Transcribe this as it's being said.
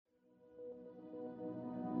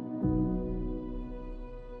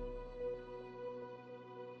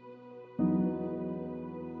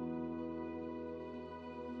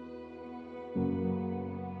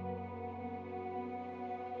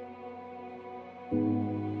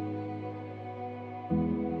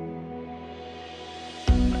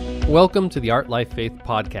Welcome to the Art Life Faith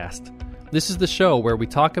podcast. This is the show where we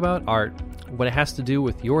talk about art, what it has to do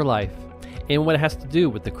with your life, and what it has to do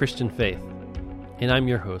with the Christian faith. And I'm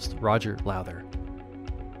your host, Roger Lowther.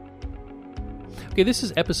 Okay, this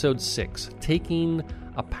is episode 6, Taking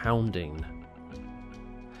a Pounding.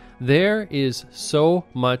 There is so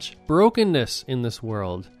much brokenness in this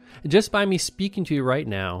world. Just by me speaking to you right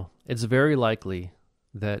now, it's very likely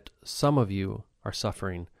that some of you are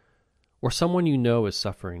suffering, or someone you know is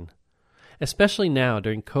suffering, especially now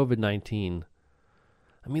during COVID-19.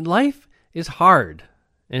 I mean, life is hard,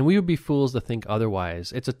 and we would be fools to think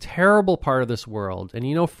otherwise. It's a terrible part of this world,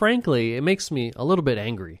 and frankly, it makes me a little bit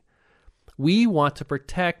angry. We want to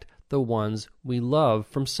protect the ones we love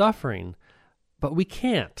from suffering, but we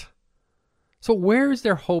can't. So where is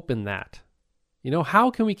there hope in that? How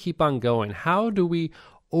can we keep on going? How do we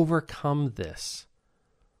overcome this?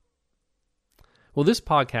 Well, this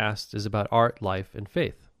podcast is about art, life, and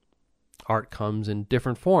faith. Art comes in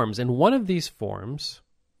different forms, and one of these forms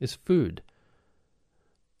is food.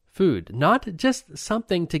 Food, not just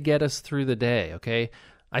something to get us through the day, okay?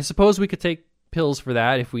 I suppose we could take pills for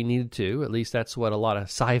that if we needed to. At least that's what a lot of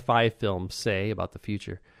sci-fi films say about the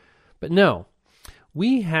future. But no,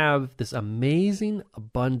 we have this amazing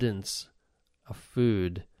abundance of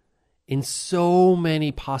food in so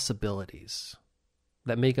many possibilities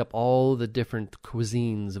that make up all the different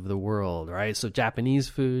cuisines of the world, right? So Japanese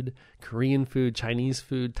food, Korean food, Chinese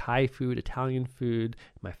food, Thai food, Italian food,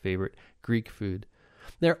 my favorite, Greek food.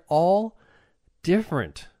 They're all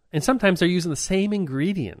different, and sometimes they're using the same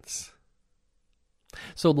ingredients.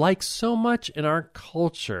 So like so much in our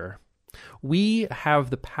culture, we have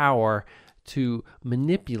the power to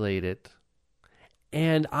manipulate it,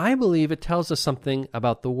 and I believe it tells us something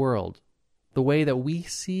about the world, the way that we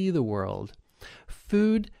see the world.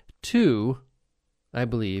 Food, too, I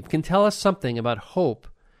believe, can tell us something about hope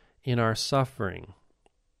in our suffering.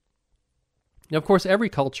 Now, of course, every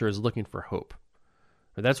culture is looking for hope.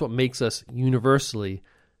 That's what makes us universally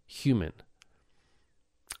human.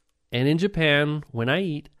 And in Japan, when I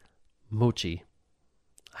eat mochi,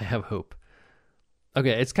 I have hope.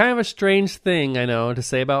 Okay, it's kind of a strange thing, I know, to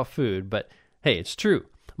say about food, but hey, it's true.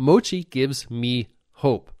 Mochi gives me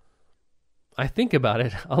hope. I think about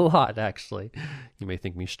it a lot, actually. You may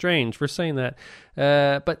think me strange for saying that.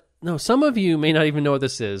 But no, some of you may not even know what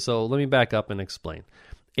this is, so let me back up and explain.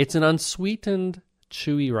 It's an unsweetened,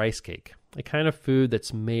 chewy rice cake, a kind of food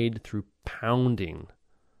that's made through pounding.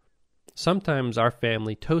 Sometimes our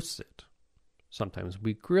family toasts it. Sometimes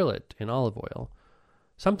we grill it in olive oil.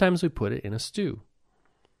 Sometimes we put it in a stew.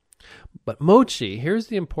 But mochi, here's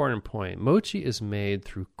the important point. Mochi is made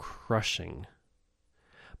through crushing.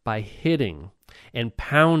 By hitting and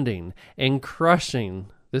pounding and crushing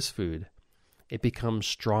this food, it becomes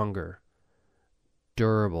stronger,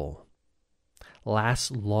 durable, lasts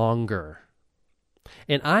longer.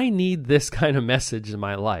 And I need this kind of message in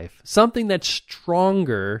my life, something that's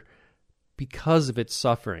stronger because of its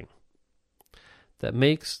suffering, that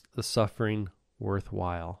makes the suffering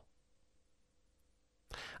worthwhile.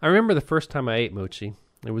 I remember the first time I ate mochi.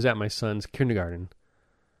 It was at my son's kindergarten.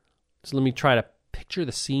 So let me try to picture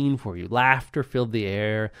the scene for you. Laughter filled the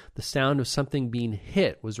air. The sound of something being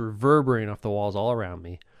hit was reverberating off the walls all around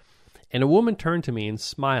me. And a woman turned to me and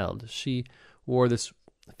smiled. She wore this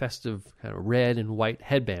festive kind of red and white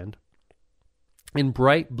headband and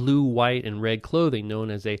bright blue, white, and red clothing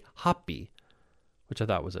known as a happi, which I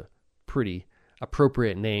thought was a pretty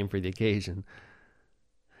appropriate name for the occasion.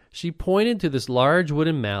 She pointed to this large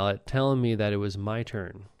wooden mallet, telling me that it was my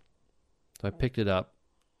turn. So I picked it up,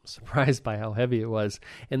 surprised by how heavy it was,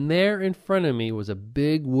 and there in front of me was a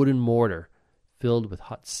big wooden mortar filled with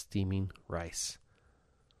hot steaming rice.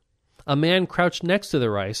 A man crouched next to the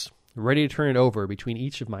rice, ready to turn it over between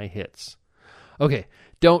each of my hits. Okay,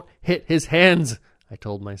 don't hit his hands, I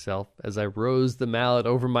told myself as I rose the mallet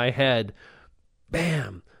over my head.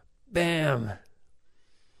 Bam! Bam!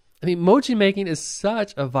 Mochi making is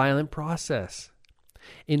such a violent process.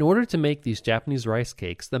 In order to make these Japanese rice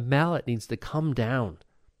cakes, the mallet needs to come down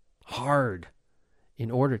hard in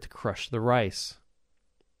order to crush the rice.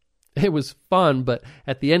 It was fun, but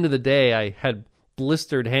at the end of the day, I had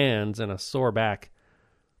blistered hands and a sore back.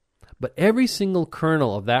 But every single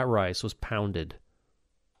kernel of that rice was pounded.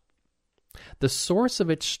 The source of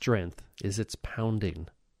its strength is its pounding.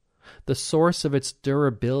 The source of its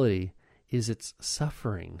durability is its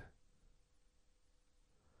suffering.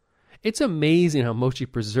 It's amazing how mochi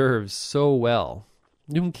preserves so well.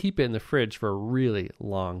 You can keep it in the fridge for a really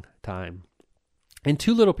long time. And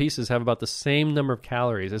 2 little pieces have about the same number of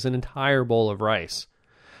calories as an entire bowl of rice.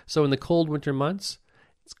 So in the cold winter months,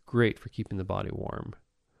 it's great for keeping the body warm.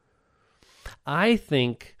 I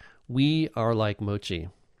think we are like Mochi,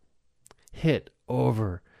 hit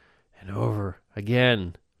over and over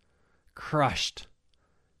again, crushed,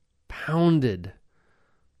 pounded,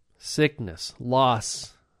 sickness,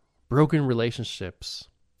 loss, broken relationships,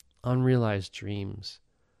 unrealized dreams.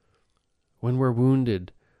 When we're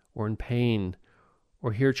wounded or in pain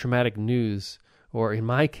or hear traumatic news, or in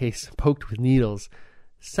my case, poked with needles,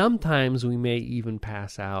 sometimes we may even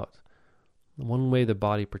pass out. One way the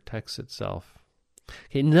body protects itself.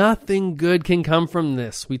 Okay, nothing good can come from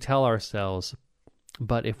this, we tell ourselves.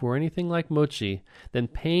 But if we're anything like Mochi, then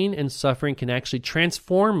pain and suffering can actually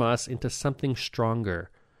transform us into something stronger.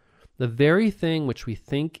 The very thing which we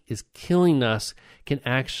think is killing us can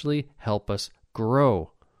actually help us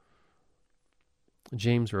grow.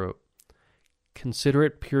 James wrote, "Consider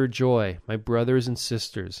it pure joy, my brothers and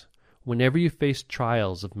sisters, whenever you face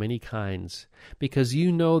trials of many kinds, because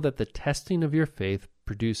you know that the testing of your faith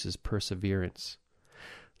produces perseverance.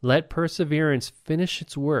 Let perseverance finish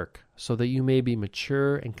its work, so that you may be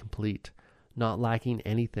mature and complete, not lacking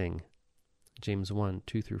anything." James 1,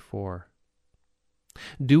 2-4.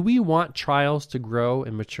 Do we want trials to grow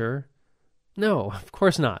and mature? No, of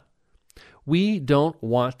course not. We don't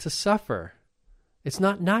want to suffer. It's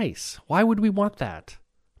not nice. Why would we want that?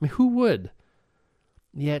 I mean, who would?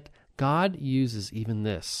 Yet, God uses even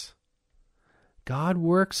this. God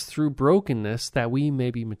works through brokenness that we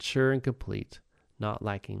may be mature and complete, not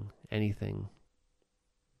lacking anything.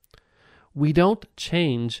 We don't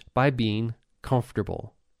change by being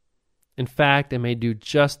comfortable. In fact, it may do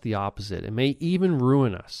just the opposite. It may even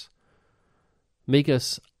ruin us, make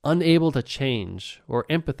us unable to change or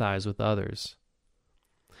empathize with others.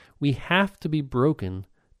 We have to be broken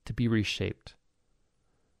to be reshaped.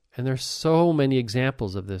 And there's so many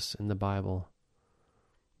examples of this in the Bible.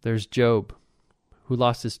 There's Job, who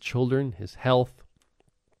lost his children, his health,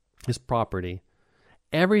 his property,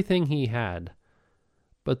 everything he had.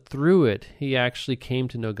 But through it, he actually came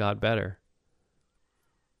to know God better.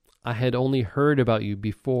 I had only heard about you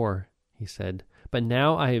before, he said, but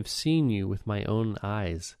now I have seen you with my own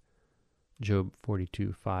eyes. Job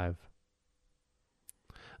 42:5.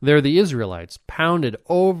 There are the Israelites, pounded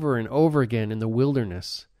over and over again in the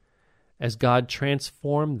wilderness, as God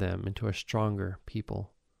transformed them into a stronger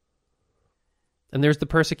people. And there's the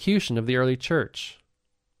persecution of the early church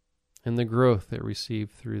and the growth it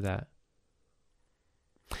received through that.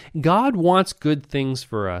 God wants good things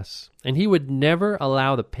for us, and he would never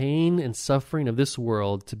allow the pain and suffering of this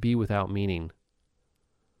world to be without meaning.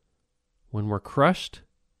 When we're crushed,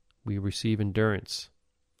 we receive endurance.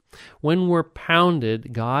 When we're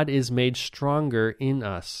pounded, God is made stronger in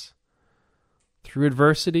us. Through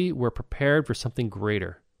adversity, we're prepared for something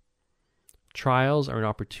greater. Trials are an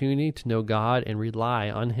opportunity to know God and rely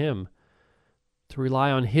on him, to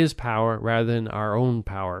rely on his power rather than our own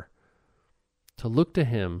power, to look to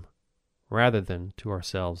him rather than to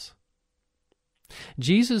ourselves.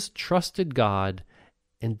 Jesus trusted God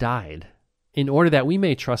and died in order that we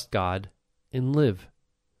may trust God and live.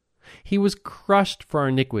 He was crushed for our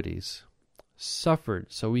iniquities,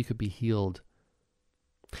 suffered so we could be healed.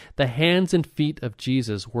 The hands and feet of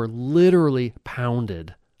Jesus were literally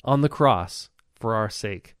pounded on the cross for our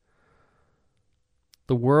sake.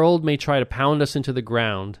 The world may try to pound us into the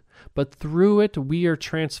ground, but through it we are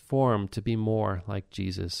transformed to be more like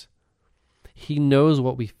Jesus. He knows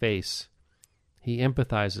what we face. He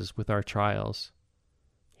empathizes with our trials.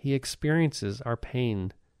 He experiences our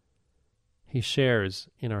pain. He shares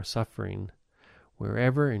in our suffering,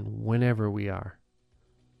 wherever and whenever we are.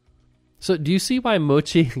 So do you see why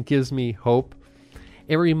Mochi gives me hope?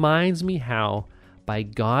 It reminds me how, by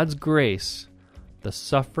God's grace, the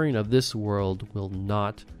suffering of this world will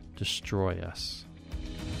not destroy us.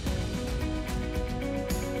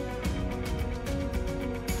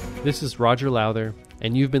 This is Roger Lowther,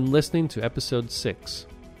 and you've been listening to episode 6,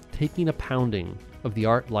 Taking a Pounding of the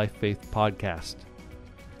Art Life Faith podcast.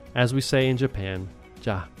 As we say in Japan,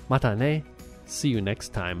 ja mata ne, see you next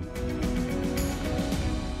time.